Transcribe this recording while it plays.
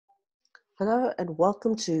Hello and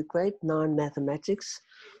welcome to Grade 9 Mathematics.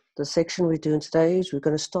 The section we're doing today is we're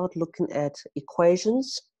going to start looking at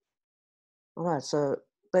equations. All right, so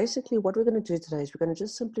basically what we're going to do today is we're going to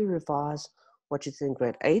just simply revise what you did in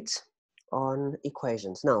Grade 8 on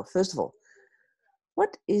equations. Now, first of all,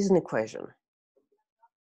 what is an equation?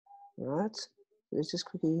 All right, let's just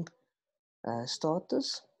quickly start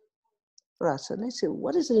this. All right, so let's see,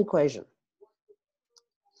 what is an equation?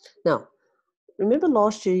 Now, remember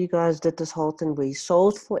last year you guys did this whole thing where you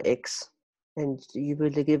solved for x and you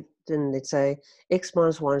would give, then let's say x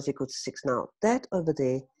minus 1 is equal to 6. Now, that over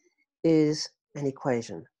there is an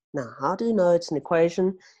equation. Now, how do you know it's an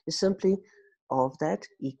equation? It's simply of that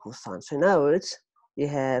equal sign. So in other words, you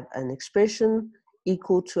have an expression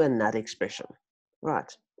equal to another expression.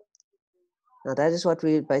 Right. Now, that is what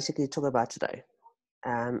we basically talk about today.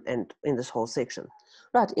 And in this whole section.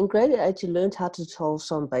 Right, in grade 8, you learned how to solve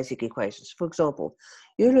some basic equations. For example,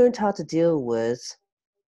 you learned how to deal with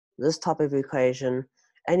this type of equation,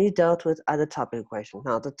 and you dealt with other type of equations.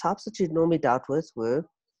 Now, the types that you normally dealt with were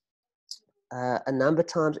a number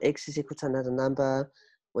times x is equal to another number,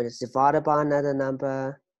 when it's divided by another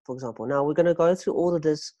number, for example. Now, we're going to go through all of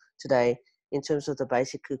this today in terms of the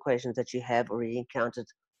basic equations that you have already encountered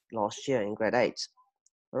last year in grade 8.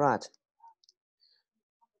 All right.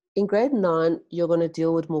 In grade 9, you're going to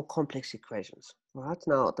deal with more complex equations. All right.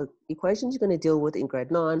 Now, the equations you're going to deal with in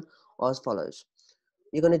grade 9 are as follows.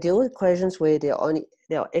 You're going to deal with equations where there are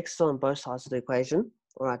x's on both sides of the equation.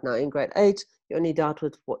 All right. Now, in grade 8, you only dealt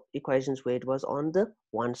with equations where it was on the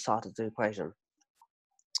one side of the equation.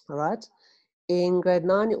 All right. In grade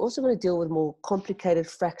 9, you're also going to deal with more complicated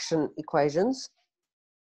fraction equations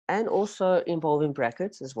and also involving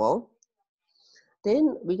brackets as well.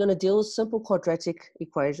 Then we're going to deal with simple quadratic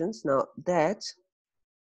equations. Now, that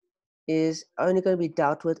is only going to be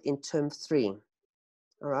dealt with in term 3,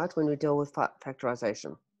 all right, when we deal with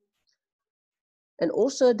factorization. And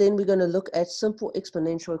also then we're going to look at simple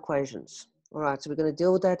exponential equations. All right, so we're going to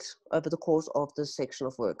deal with that over the course of this section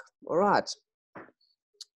of work. All right.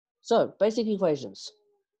 So, basic equations.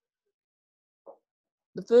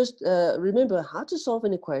 The first, remember, how to solve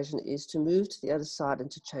an equation is to move to the other side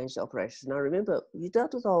and to change the operations. Now, remember, you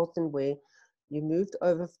dealt with the whole thing where you moved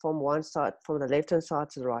over from one side, from the left-hand side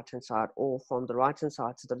to the right-hand side, or from the right-hand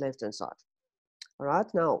side to the left-hand side. All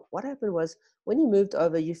right, now, what happened was, when you moved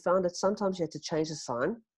over, you found that sometimes you had to change the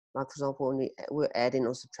sign, like, for example, when we were adding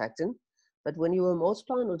or subtracting. But when you were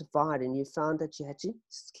multiplying or dividing, you found that you had to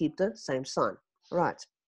keep the same sign. All right,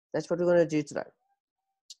 that's what we're going to do today.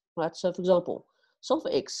 All right, so, for example, solve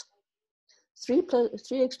for x.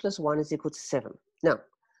 3x plus 1 is equal to 7. Now,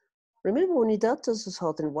 remember when we dealt with this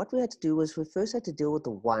whole thing, what we had to do was we first had to deal with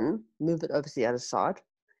the 1, move it over to the other side,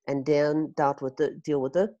 and then deal with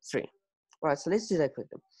the 3. All right, so let's do that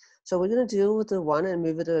quickly. So we're going to deal with the 1 and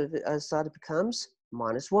move it over to the other side. It becomes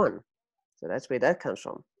minus 1. So that's where that comes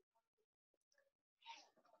from.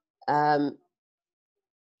 3x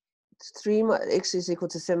is equal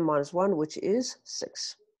to 7 minus 1, which is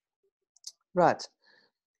 6. Right.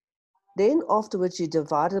 Then afterwards, you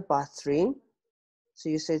divide it by 3. So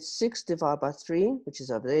you said 6 divided by 3, which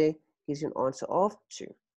is over there, gives you an answer of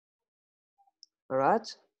 2. All right.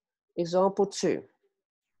 Example 2.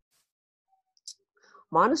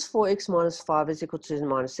 Minus 4x minus 5 is equal to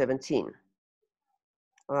minus 17.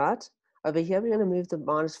 All right. Over here, we're going to move the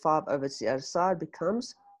minus 5 over to the other side,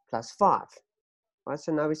 becomes plus 5. All right.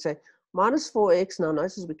 So now we say minus 4x. Now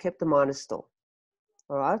notice we kept the minus still.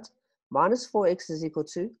 All right. Minus 4x is equal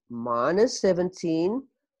to minus 17,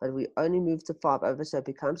 but we only moved the 5 over, so it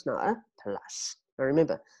becomes now a plus. Now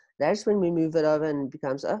remember, that's when we move it over and it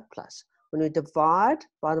becomes a plus. When we divide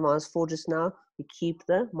by the minus 4 just now, we keep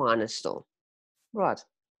the minus still. Right.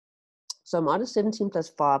 So minus 17 plus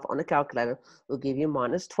 5 on a calculator will give you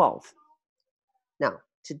minus 12. Now,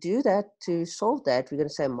 to do that, to solve that, we're going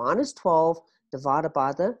to say minus 12 divided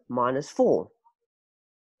by the minus 4,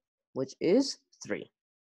 which is 3.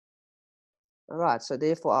 All right, so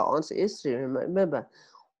therefore our answer is 3. Remember,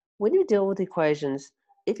 when you deal with equations,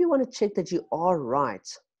 if you want to check that you are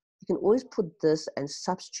right, you can always put this and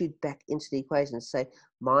substitute back into the equation. Say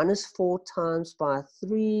minus 4 times by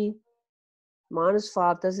 3 minus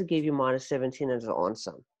 5 doesn't give you minus 17 as the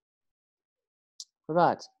answer. All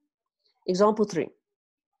right, example 3.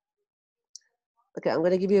 Okay, I'm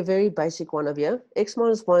going to give you a very basic one over here. X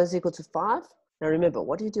minus 1 is equal to 5. Now remember,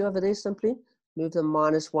 what do you do over there simply? Move the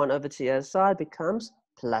minus 1 over to the other side, becomes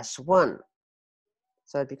plus 1.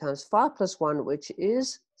 So it becomes 5 plus 1, which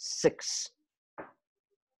is 6.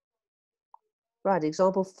 Right,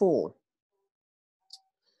 example 4.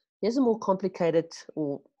 Here's a more complicated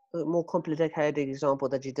or a more complicated example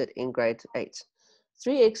that you did in grade 8.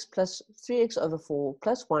 3x over 4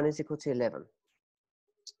 plus 1 is equal to 11.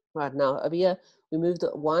 Right, now over here, we move the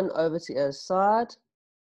 1 over to the other side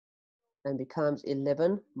and becomes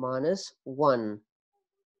 11 minus 1,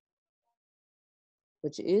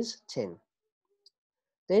 which is 10.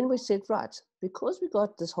 Then we said, right, because we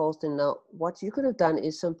got this whole thing now, what you could have done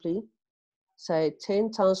is simply say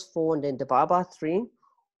 10 times 4 and then divide by 3,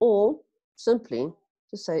 or simply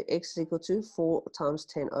to say x is equal to 4 times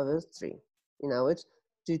 10 over 3. In other words,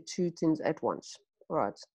 do two things at once. All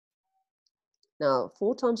right. Now,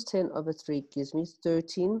 4 times 10 over 3 gives me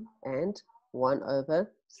 13 and 1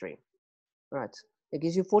 over 3. Right. It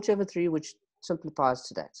gives you 40 over 3, which simplifies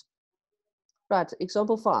to that. Right,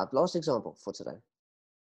 example 5, last example for today.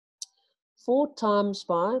 4 times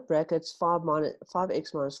by brackets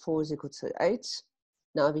 5x minus 4 is equal to 8.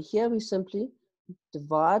 Now over here we simply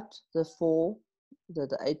divide the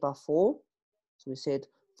 8 by 4. So we said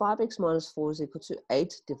 5x minus 4 is equal to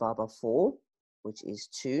 8 divided by 4, which is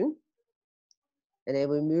 2. And then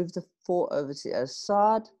we move the 4 over to the other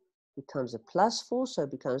side, becomes a plus 4, so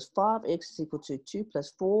it becomes 5x is equal to 2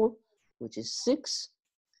 plus 4, which is 6.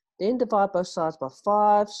 Then divide both sides by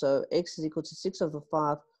 5, so x is equal to 6 over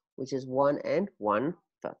 5, which is 1 and 1/5.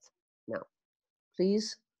 Now,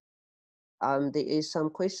 please, there is some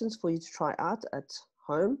questions for you to try out at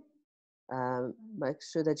home. Make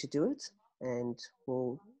sure that you do it, and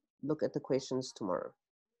we'll look at the questions tomorrow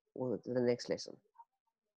or the next lesson.